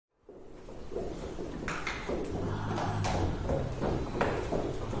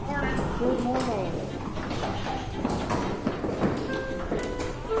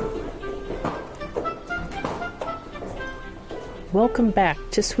welcome back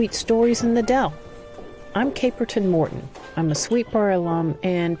to Sweet Stories in the Dell. I'm Caperton Morton. I'm a Sweet Briar alum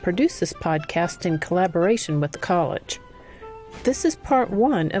and produce this podcast in collaboration with the college. This is part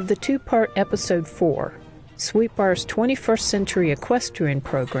 1 of the 2-part episode 4, Sweet Briar's 21st Century Equestrian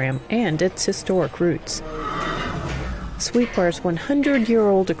Program and its historic roots. Sweet Briar's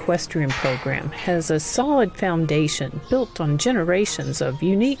 100-year-old equestrian program has a solid foundation built on generations of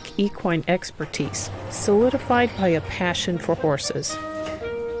unique equine expertise, solidified by a passion for horses.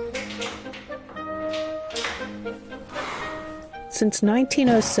 Since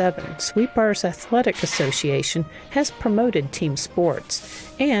 1907, Sweet Briar's Athletic Association has promoted team sports,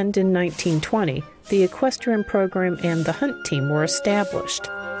 and in 1920, the equestrian program and the hunt team were established.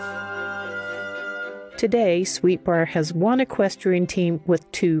 Today, Sweet Briar has one equestrian team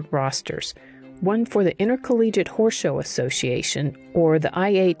with 2 rosters, one for the Intercollegiate Horse Show Association, or the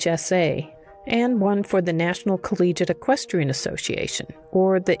IHSA, and one for the National Collegiate Equestrian Association,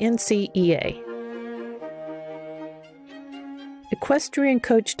 or the NCEA.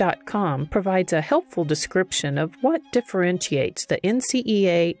 EquestrianCoach.com provides a helpful description of what differentiates the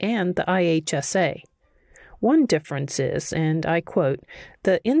NCEA and the IHSA. One difference is, and I quote,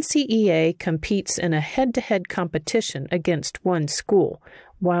 the NCEA competes in a head-to-head competition against one school,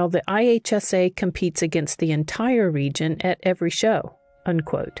 while the IHSA competes against the entire region at every show,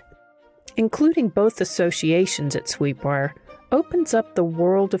 unquote. Including both associations at Sweet Briar opens up the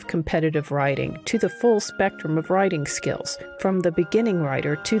world of competitive riding to the full spectrum of riding skills, from the beginning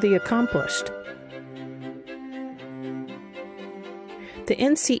rider to the accomplished. The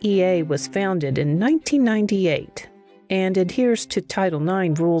NCEA was founded in 1998 and adheres to Title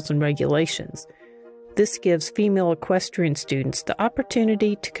IX rules and regulations. This gives female equestrian students the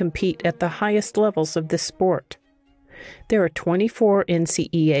opportunity to compete at the highest levels of this sport. There are 24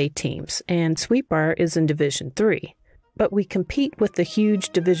 NCEA teams, and Sweet Briar is in Division III, but we compete with the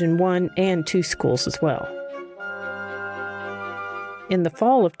huge Division I and II schools as well. In the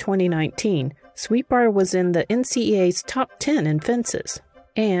fall of 2019, Sweet Briar was in the NCEA's top 10 in fences,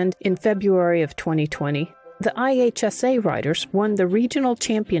 and in February of 2020, the IHSA riders won the regional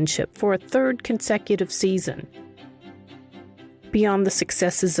championship for a 3rd consecutive season. Beyond the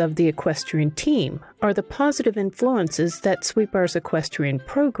successes of the equestrian team are the positive influences that Sweet Briar's equestrian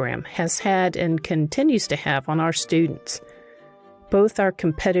program has had and continues to have on our students. Both our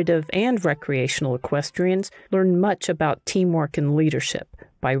competitive and recreational equestrians learn much about teamwork and leadership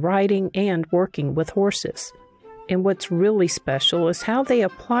by riding and working with horses. And what's really special is how they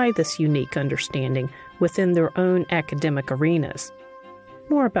apply this unique understanding within their own academic arenas.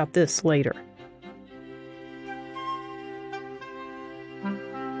 More about this later.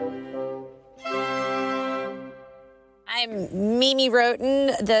 I'm Mimi Wroten,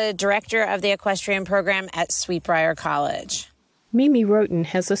 the director of the equestrian program at Sweet Briar College. Mimi Wroten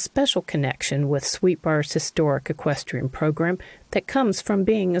has a special connection with Sweet Briar's historic equestrian program that comes from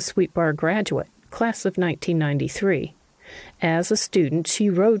being a Sweet Briar graduate, class of 1993. As a student, she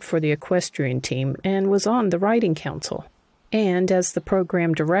rode for the equestrian team and was on the riding council. And as the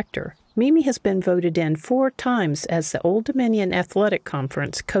program director, Mimi has been voted in 4 times as the Old Dominion Athletic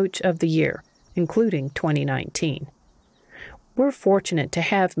Conference Coach of the Year, including 2019. We're fortunate to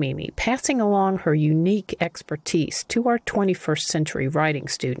have Mimi passing along her unique expertise to our 21st century riding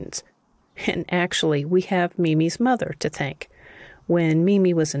students. And actually, we have Mimi's mother to thank. When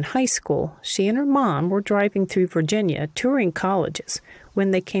Mimi was in high school, she and her mom were driving through Virginia touring colleges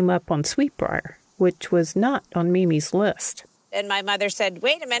when they came up on Sweet Briar, which was not on Mimi's list. And my mother said,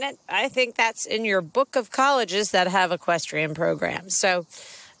 wait a minute, I think that's in your book of colleges that have equestrian programs. So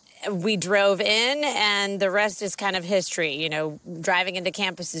we drove in, and the rest is kind of history. You know, driving into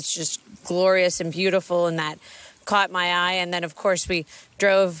campus is just glorious and beautiful, and that caught my eye. And then, of course, we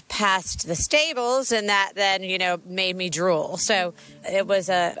drove past the stables, and that then, made me drool. So it was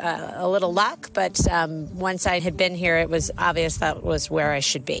a little luck, but once I had been here, it was obvious that was where I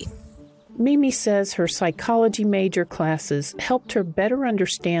should be. Mimi says her psychology major classes helped her better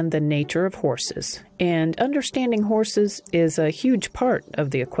understand the nature of horses, and understanding horses is a huge part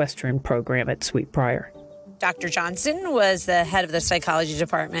of the equestrian program at Sweet Briar. Dr. Johnson was the head of the psychology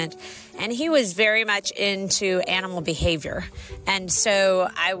department, and he was very much into animal behavior. And so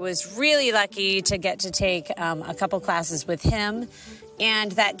I was really lucky to get to take a couple classes with him,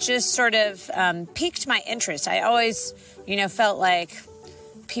 and that just sort of piqued my interest. I always, felt like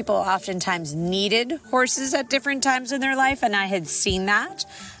people oftentimes needed horses at different times in their life, and I had seen that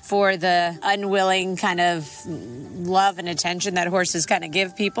for the unwilling kind of love and attention that horses kind of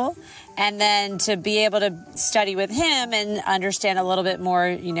give people. And then to be able to study with him and understand a little bit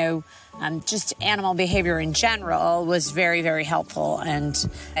more, just animal behavior in general was very, very helpful. And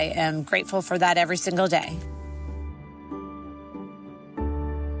I am grateful for that every single day.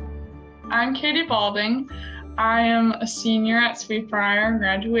 I'm Katie Balding. I am a senior at Sweet Briar,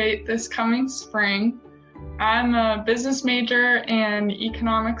 graduate this coming spring. I'm a business major and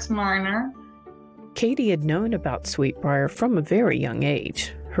economics minor. Katie had known about Sweet Briar from a very young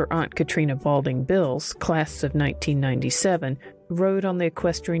age. Her Aunt Katrina Balding Bills, class of 1997, rode on the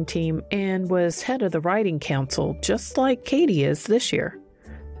equestrian team and was head of the riding council, just like Katie is this year.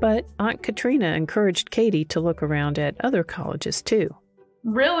 But Aunt Katrina encouraged Katie to look around at other colleges too.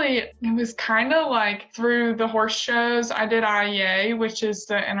 Really, it was kind of like through the horse shows. I did IEA, which is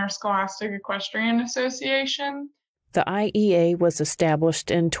the Interscholastic Equestrian Association. The IEA was established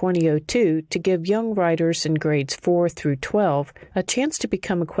in 2002 to give young riders in grades 4 through 12 a chance to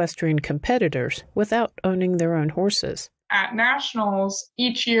become equestrian competitors without owning their own horses. At nationals,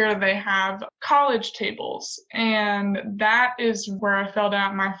 each year they have college tables, and that is where I filled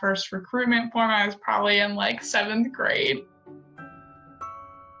out my first recruitment form. I was probably in like 7th grade.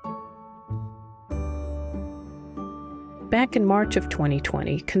 Back in March of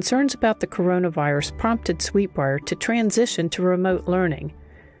 2020, concerns about the coronavirus prompted Sweet Briar to transition to remote learning.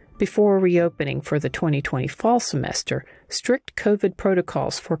 Before reopening for the 2020 fall semester, strict COVID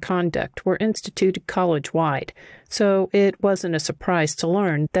protocols for conduct were instituted college-wide, so it wasn't a surprise to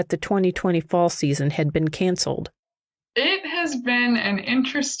learn that the 2020 fall season had been canceled. It has been an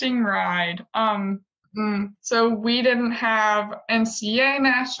interesting ride. So we didn't have NCAA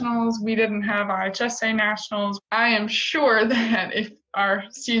nationals, we didn't have IHSA nationals. I am sure that if our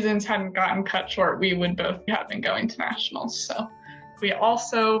seasons hadn't gotten cut short, we would both have been going to nationals. So we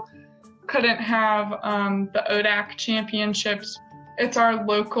also couldn't have the ODAC championships. It's our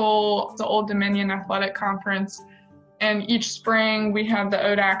local, the Old Dominion Athletic Conference. And each spring we have the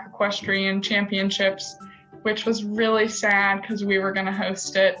ODAC Equestrian Championships, which was really sad because we were going to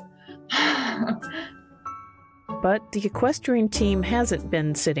host it. But the equestrian team hasn't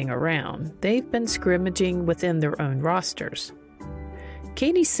been sitting around. They've been scrimmaging within their own rosters.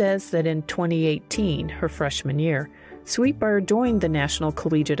 Katie says that in 2018, her freshman year, Sweet Briar joined the National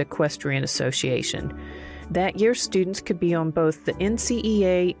Collegiate Equestrian Association. That year, students could be on both the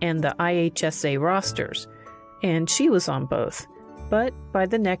NCEA and the IHSA rosters, and she was on both. But by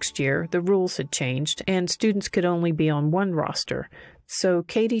the next year, the rules had changed, and students could only be on one roster, so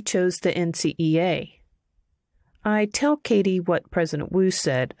Katie chose the NCEA. I tell Katie what President Wu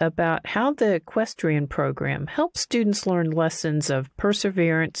said about how the equestrian program helps students learn lessons of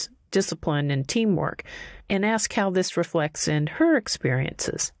perseverance, discipline, and teamwork, and ask how this reflects in her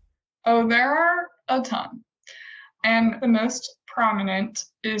experiences. Oh, there are a ton. And the most prominent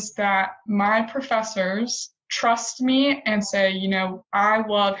is that my professors trust me and say, I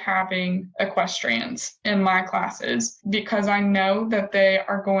love having equestrians in my classes because I know that they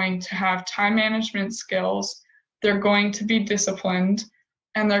are going to have time management skills. They're going to be disciplined,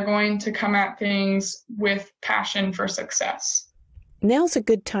 and they're going to come at things with passion for success. Now's a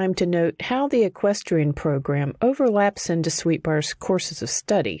good time to note how the equestrian program overlaps into Sweet Briar's courses of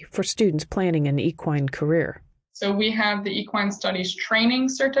study for students planning an equine career. So we have the Equine Studies Training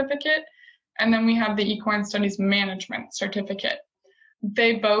Certificate, and then we have the Equine Studies Management Certificate.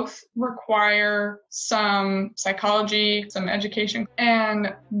 They both require some psychology, some education,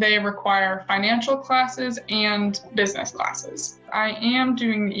 and they require financial classes and business classes. I am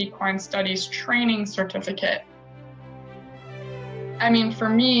doing the Equine Studies Training Certificate. For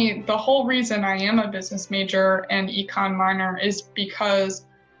me, the whole reason I am a business major and econ minor is because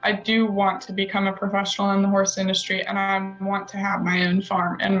I do want to become a professional in the horse industry, and I want to have my own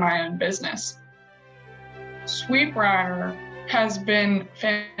farm and my own business. Sweet Briar has been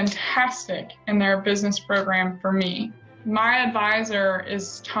fantastic in their business program for me. My advisor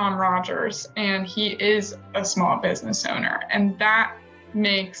is Tom Rogers, and he is a small business owner, and that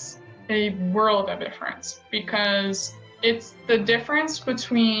makes a world of difference because it's the difference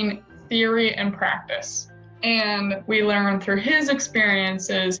between theory and practice. And we learn through his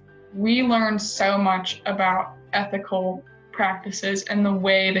experiences, we learn so much about ethical practices and the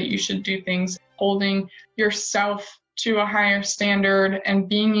way that you should do things, holding yourself to a higher standard and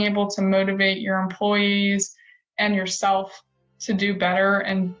being able to motivate your employees and yourself to do better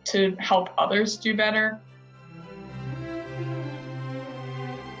and to help others do better.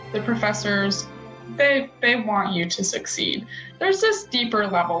 The professors, they want you to succeed. There's this deeper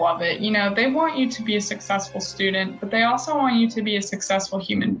level of it. They want you to be a successful student, but they also want you to be a successful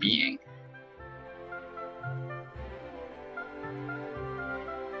human being.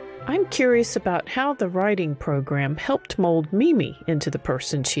 I'm curious about how the writing program helped mold Mimi into the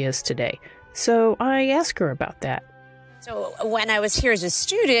person she is today, so I asked her about that. So when I was here as a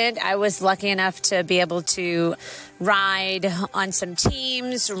student, I was lucky enough to be able to ride on some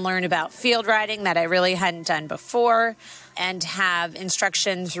teams, learn about field riding that I really hadn't done before, and have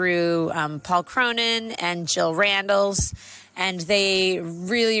instruction through Paul Cronin and Jill Randalls. And they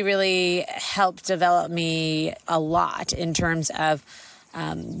really, really helped develop me a lot in terms of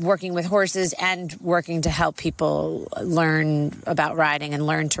working with horses and working to help people learn about riding and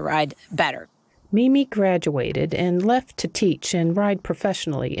learn to ride better. Mimi graduated and left to teach and ride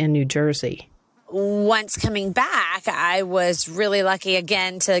professionally in New Jersey. Once coming back, I was really lucky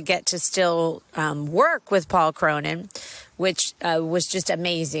again to get to still work with Paul Cronin, which was just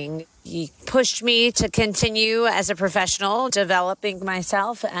amazing. He pushed me to continue as a professional, developing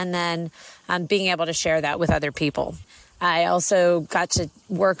myself, and then being able to share that with other people. I also got to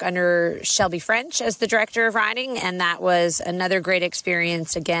work under Shelby French as the director of riding, and that was another great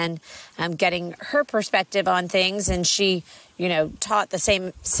experience, again, getting her perspective on things. And she, taught the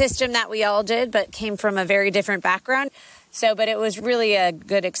same system that we all did, but came from a very different background. But it was really a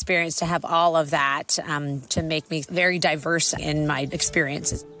good experience to have all of that to make me very diverse in my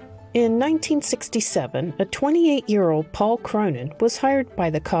experiences. In 1967, a 28-year-old Paul Cronin was hired by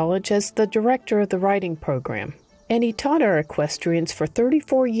the college as the director of the riding program. And he taught our equestrians for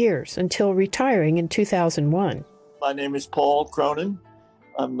 34 years until retiring in 2001. My name is Paul Cronin.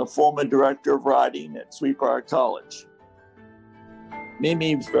 I'm the former director of riding at Sweet Briar College.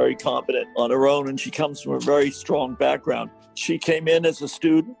 Mimi was very competent on her own, and she comes from a very strong background. She came in as a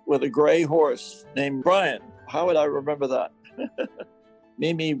student with a gray horse named Brian. How would I remember that?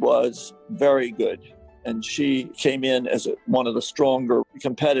 Mimi was very good, and she came in as one of the stronger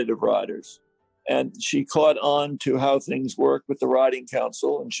competitive riders. And she caught on to how things work with the Riding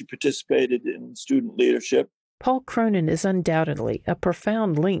Council, and she participated in student leadership. Paul Cronin is undoubtedly a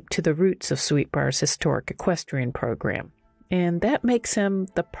profound link to the roots of Sweet Briar's historic equestrian program, and that makes him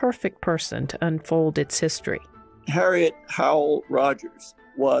the perfect person to unfold its history. Harriet Howell Rogers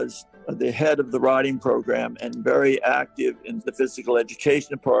was the head of the riding program and very active in the physical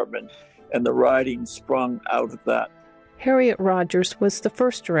education department, and the riding sprung out of that. Harriet Rogers was the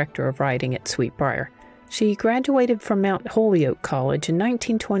first director of riding at Sweet Briar. She graduated from Mount Holyoke College in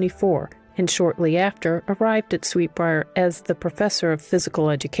 1924 and shortly after arrived at Sweet Briar as the professor of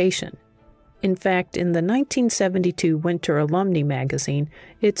physical education. In fact, in the 1972 Winter Alumni magazine,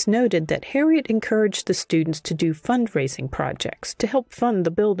 it's noted that Harriet encouraged the students to do fundraising projects to help fund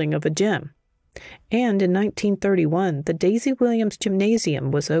the building of a gym. And in 1931, the Daisy Williams Gymnasium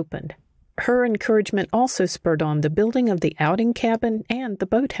was opened. Her encouragement also spurred on the building of the outing cabin and the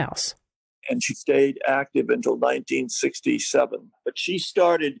boathouse. And she stayed active until 1967. But she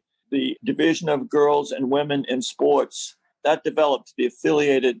started the Division of Girls and Women in Sports. That developed the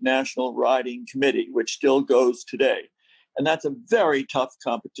affiliated National Riding Committee, which still goes today. And that's a very tough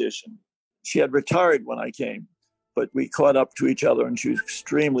competition. She had retired when I came, but we caught up to each other, and she was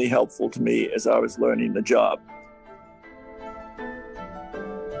extremely helpful to me as I was learning the job.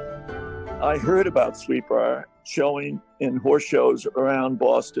 I heard about Sweet Briar showing in horse shows around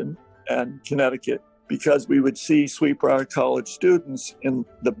Boston and Connecticut because we would see Sweet Briar College students in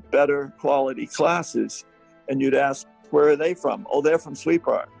the better quality classes, and you'd ask, where are they from? Oh, they're from Sweet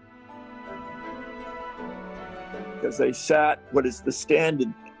Briar. Because they sat what is the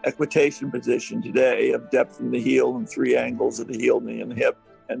standard equitation position today of depth in the heel and 3 angles of the heel, knee, and the hip,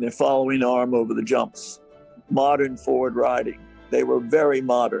 and they're following arm over the jumps. Modern forward riding. They were very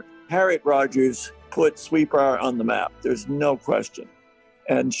modern. Harriet Rogers put Sweet Briar on the map. There's no question.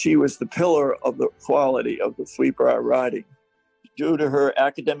 And she was the pillar of the quality of the Sweet Briar riding. Due to her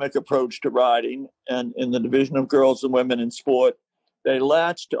academic approach to riding and in the Division of Girls and Women in Sport, they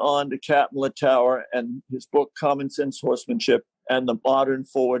latched on to Captain Littauer and his book, Common Sense Horsemanship, and the modern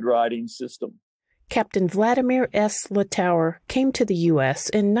forward riding system. Captain Vladimir S. Littauer came to the U.S.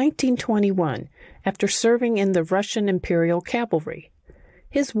 in 1921 after serving in the Russian Imperial Cavalry.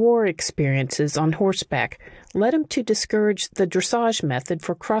 His war experiences on horseback led him to discourage the dressage method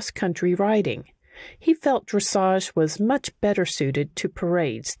for cross-country riding. He felt dressage was much better suited to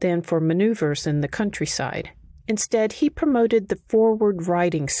parades than for maneuvers in the countryside. Instead, he promoted the forward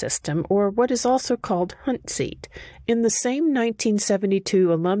riding system, or what is also called hunt seat. In the same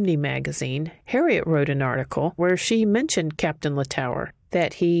 1972 Alumni magazine, Harriet wrote an article where she mentioned Captain Littauer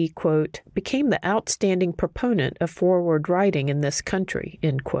that he, quote, became the outstanding proponent of forward riding in this country,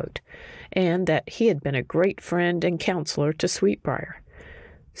 end quote, and that he had been a great friend and counselor to Sweet Briar.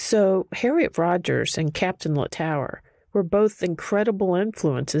 So Harriet Rogers and Captain Littauer were both incredible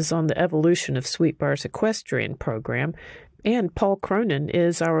influences on the evolution of Sweet Briar's equestrian program, and Paul Cronin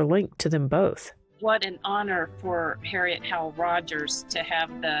is our link to them both. What an honor for Harriet Howell Rogers to have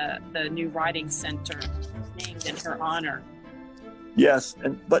the new riding center named in her honor. Yes,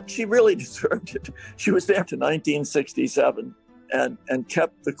 but she really deserved it. She was there to 1967 and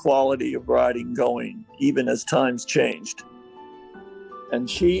kept the quality of riding going, even as times changed. And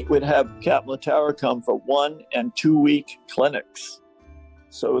she would have Captain Littauer come for 1- and 2-week clinics.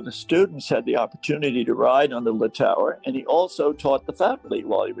 So the students had the opportunity to ride under Littauer, and he also taught the faculty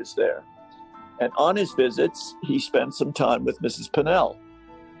while he was there. And on his visits, he spent some time with Mrs. Pinnell.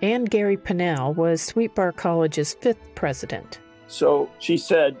 And Gary Pinnell was Sweet Briar College's 5th president. So she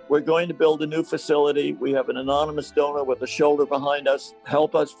said, we're going to build a new facility. We have an anonymous donor with a shoulder behind us.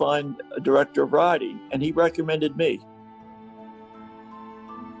 Help us find a director of riding. And he recommended me,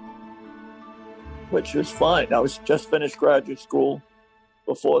 which was fine. I was just finished graduate school.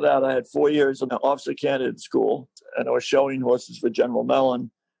 Before that, I had 4 years in the officer candidate school, and I was showing horses for General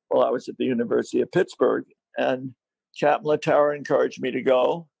Mellon while I was at the University of Pittsburgh. And Captain Littauer encouraged me to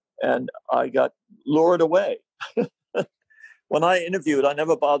go, and I got lured away. When I interviewed, I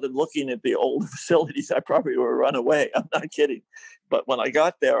never bothered looking at the old facilities. I probably would run away. I'm not kidding. But when I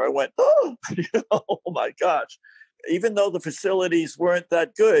got there, I went, oh my gosh. Even though the facilities weren't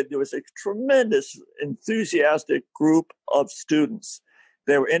that good, there was a tremendous, enthusiastic group of students.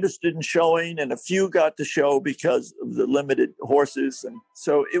 They were interested in showing, and a few got to show because of the limited horses. And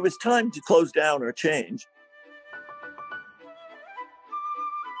so it was time to close down or change.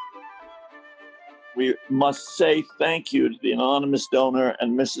 We must say thank you to the anonymous donor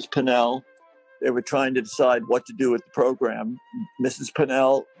and Mrs. Pinnell. They were trying to decide what to do with the program. Mrs.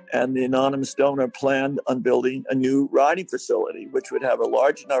 Pinnell and the anonymous donor planned on building a new riding facility, which would have a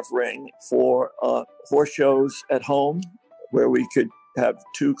large enough ring for horse shows at home, where we could have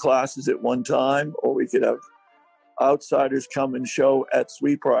 2 classes at one time, or we could have outsiders come and show at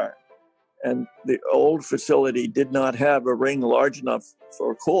Sweet Briar. And the old facility did not have a ring large enough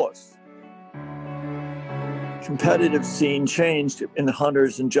for a course. Competitive scene changed in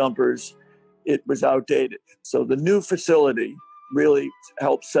hunters and jumpers. It was outdated. So the new facility really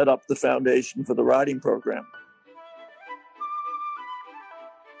helped set up the foundation for the riding program.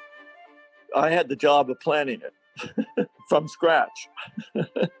 I had the job of planning it from scratch.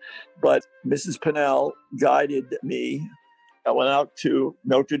 But Mrs. Pinnell guided me. I went out to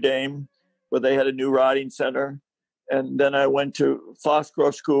Notre Dame, where they had a new riding center. And then I went to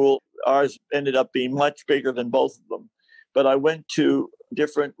Foxcroft School. Ours ended up being much bigger than both of them. But I went to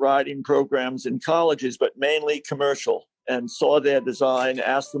different riding programs in colleges, but mainly commercial, and saw their design,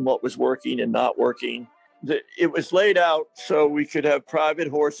 asked them what was working and not working. It was laid out so we could have private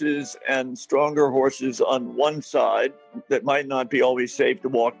horses and stronger horses on one side that might not be always safe to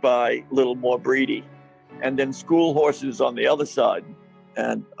walk by, a little more breedy, and then school horses on the other side.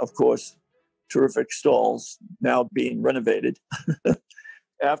 And of course, terrific stalls now being renovated.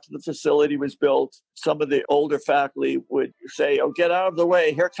 After the facility was built, some of the older faculty would say, oh, get out of the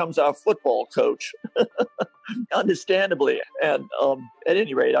way. Here comes our football coach. Understandably. And at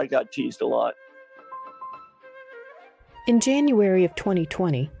any rate, I got teased a lot. In January of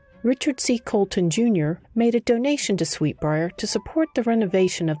 2020, Richard C. Colton Jr. made a donation to Sweet Briar to support the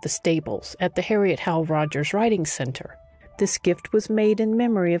renovation of the stables at the Harriet Howell Rogers Riding Center. This gift was made in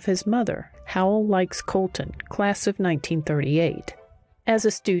memory of his mother, Howell Likes Colton, class of 1938. As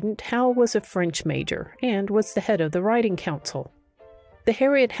a student, Howell was a French major and was the head of the Riding Council. The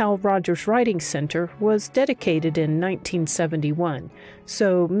Harriet Howell Rogers Riding Center was dedicated in 1971,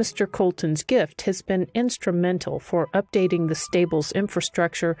 so Mr. Colton's gift has been instrumental for updating the stable's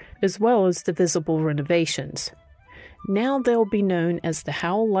infrastructure as well as the visible renovations. Now they'll be known as the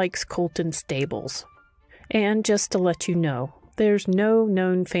Howell Likes Colton Stables. And just to let you know, there's no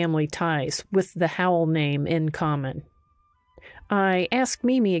known family ties with the Howell name in common. I asked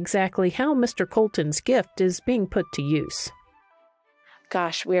Mimi exactly how Mr. Colton's gift is being put to use.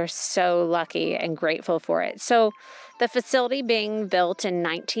 Gosh, we are so lucky and grateful for it. So the facility being built in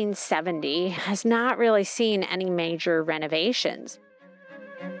 1970 has not really seen any major renovations.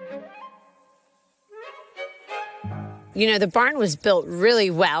 You know, the barn was built really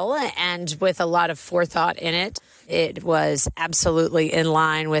well and with a lot of forethought in it. It was absolutely in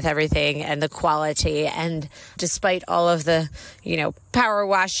line with everything and the quality. And despite all of the, power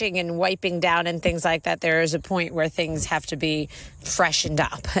washing and wiping down and things like that, there is a point where things have to be freshened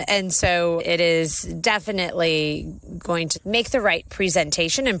up. And so it is definitely going to make the right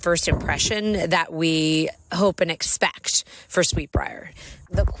presentation and first impression that we hope and expect for Sweet Briar.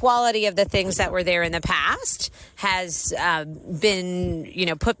 The quality of the things that were there in the past has been,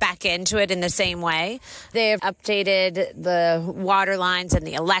 put back into it in the same way. They've updated the water lines and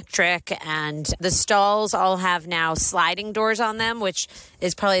the electric, and the stalls all have now sliding doors on them, which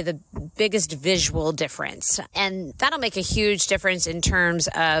is probably the biggest visual difference. And that'll make a huge difference in terms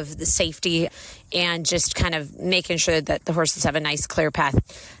of the safety and just kind of making sure that the horses have a nice, clear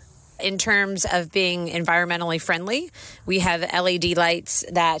path. In terms of being environmentally friendly, we have LED lights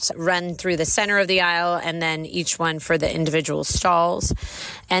that run through the center of the aisle and then each one for the individual stalls.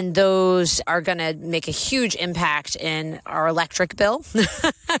 And those are going to make a huge impact in our electric bill.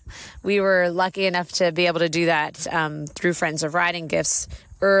 We were lucky enough to be able to do that through Friends of Riding Gifts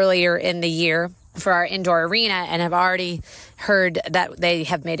earlier in the year for our indoor arena, and have already heard that they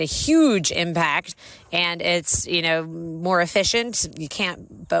have made a huge impact, and it's, more efficient. You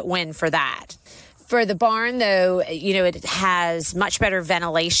can't but win for that. For the barn, though, it has much better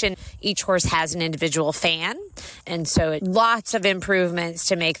ventilation. Each horse has an individual fan, and so lots of improvements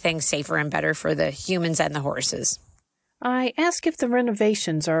to make things safer and better for the humans and the horses. I ask if the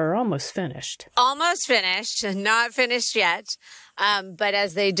renovations are almost finished. Almost finished, not finished yet. But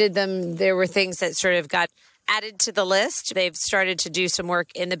as they did them, there were things that sort of got added to the list. They've started to do some work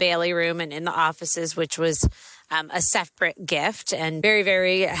in the Bailey room and in the offices, which was a separate gift and very,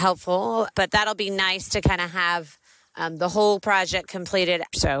 very helpful. But that'll be nice to kind of have the whole project completed.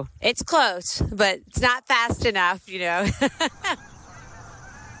 So it's close, but it's not fast enough,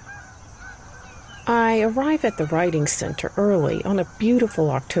 I arrive at the Riding Center early on a beautiful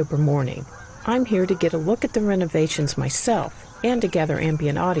October morning. I'm here to get a look at the renovations myself and to gather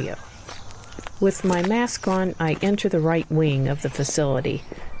ambient audio. With my mask on, I enter the right wing of the facility.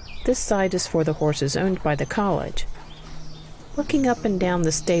 This side is for the horses owned by the college. Looking up and down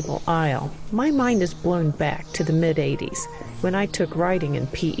the stable aisle, my mind is blown back to the mid-'80s when I took riding in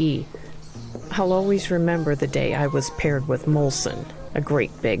PE. I'll always remember the day I was paired with Molson, a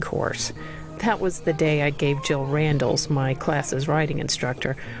great big horse. That was the day I gave Jill Randalls, my class's riding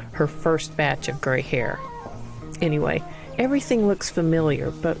instructor, her first batch of gray hair. Anyway, everything looks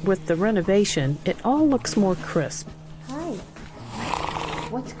familiar, but with the renovation, it all looks more crisp. Hi.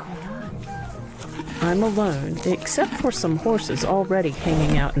 What's going on? I'm alone, except for some horses already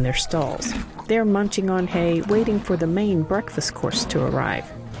hanging out in their stalls. They're munching on hay, waiting for the main breakfast course to arrive,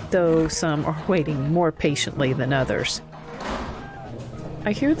 though some are waiting more patiently than others.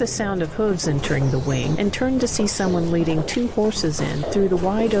 I hear the sound of hooves entering the wing and turn to see someone leading two horses in through the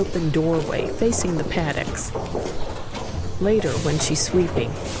wide-open doorway facing the paddocks. Later, when she's sweeping,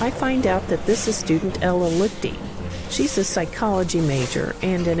 I find out that this is student Ella Lichty. She's a psychology major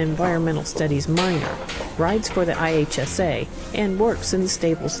and an environmental studies minor, rides for the IHSA, and works in the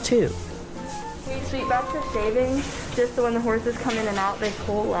stables too. We sweep back for shaving, just so when the horses come in and out, they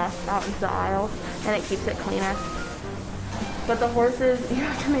pull less out into the aisle, and it keeps it cleaner. But the horses, you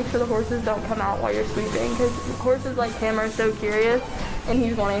have to make sure the horses don't come out while you're sweeping, because horses like him are so curious, and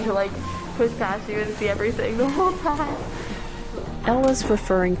he's wanting to push past you and see everything the whole time. Ella's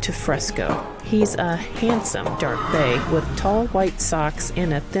referring to Fresco. He's a handsome dark bay with tall white socks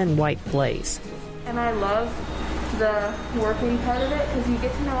and a thin white blaze. And I love the working part of it, because you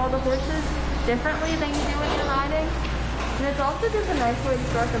get to know all the horses differently than you do when you're riding. And it's also just a nice way to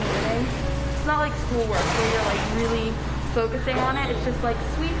start the morning. It's not like schoolwork where you're really focusing on it. It's just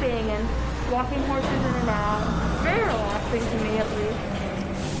sweeping and walking horses in and out. It's very relaxing to me, at least.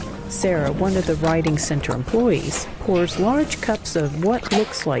 Sarah, one of the Riding Center employees, pours large cups of what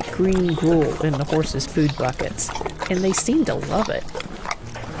looks like green gruel in the horses' food buckets, and they seem to love it.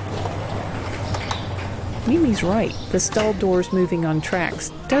 Mimi's right. The stall doors moving on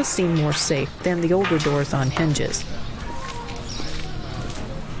tracks does seem more safe than the older doors on hinges.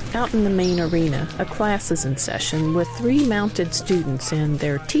 Out in the main arena, a class is in session with 3 mounted students and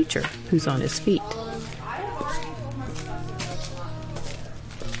their teacher, who's on his feet.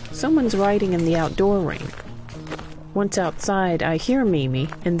 Someone's riding in the outdoor ring. Once outside, I hear Mimi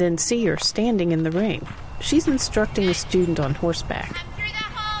and then see her standing in the ring. She's instructing a student on horseback.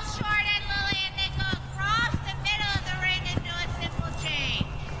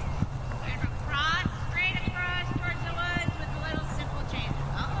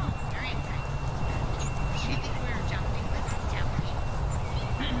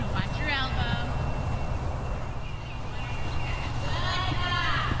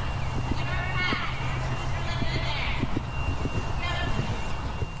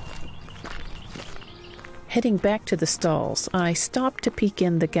 Heading back to the stalls, I stopped to peek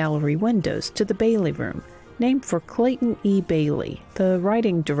in the gallery windows to the Bailey Room, named for Clayton E. Bailey, the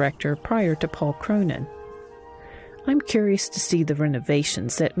writing director prior to Paul Cronin. I'm curious to see the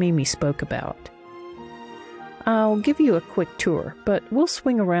renovations that Mimi spoke about. I'll give you a quick tour, but we'll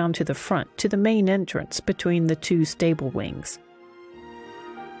swing around to the front to the main entrance between the two stable wings.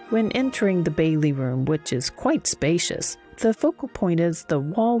 When entering the Bailey Room, which is quite spacious, the focal point is the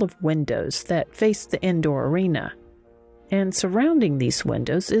wall of windows that face the indoor arena. And surrounding these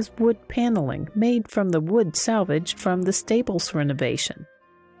windows is wood paneling made from the wood salvaged from the stables renovation.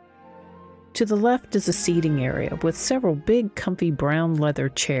 To the left is a seating area with several big comfy brown leather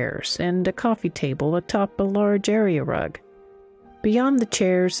chairs and a coffee table atop a large area rug. Beyond the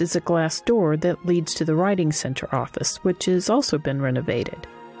chairs is a glass door that leads to the writing center office, which has also been renovated.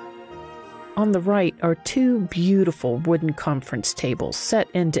 On the right are two beautiful wooden conference tables set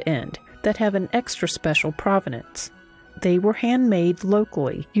end to end that have an extra special provenance. They were handmade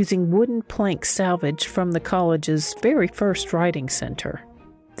locally using wooden planks salvaged from the college's very first writing center.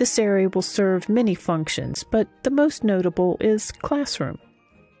 This area will serve many functions, but the most notable is classroom.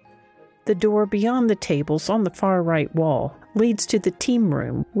 The door beyond the tables on the far right wall leads to the team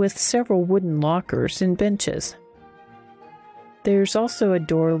room with several wooden lockers and benches. There's also a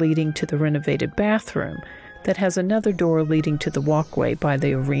door leading to the renovated bathroom that has another door leading to the walkway by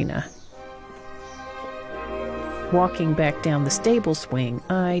the arena. Walking back down the stables wing,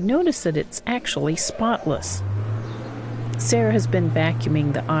 I notice that it's actually spotless. Sarah has been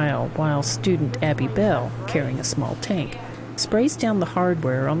vacuuming the aisle while student Abby Bell, carrying a small tank, sprays down the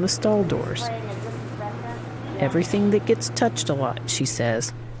hardware on the stall doors. Everything that gets touched a lot, she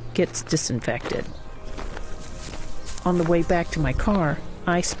says, gets disinfected. On the way back to my car,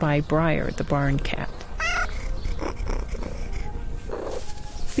 I spy Briar, the barn cat.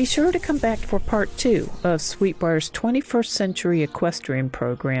 Be sure to come back for part 2 of Sweet Briar's 21st Century Equestrian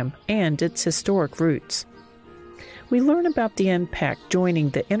program and its historic roots. We learn about the impact joining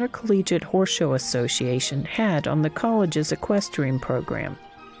the Intercollegiate Horse Show Association had on the college's equestrian program.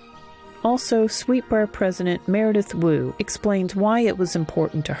 Also, Sweet Briar President Meredith Wu explains why it was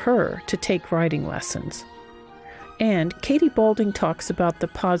important to her to take riding lessons. And Katie Balding talks about the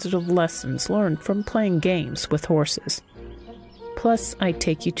positive lessons learned from playing games with horses. Plus, I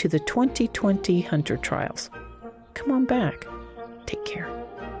take you to the 2020 Hunter Trials. Come on back. Take care.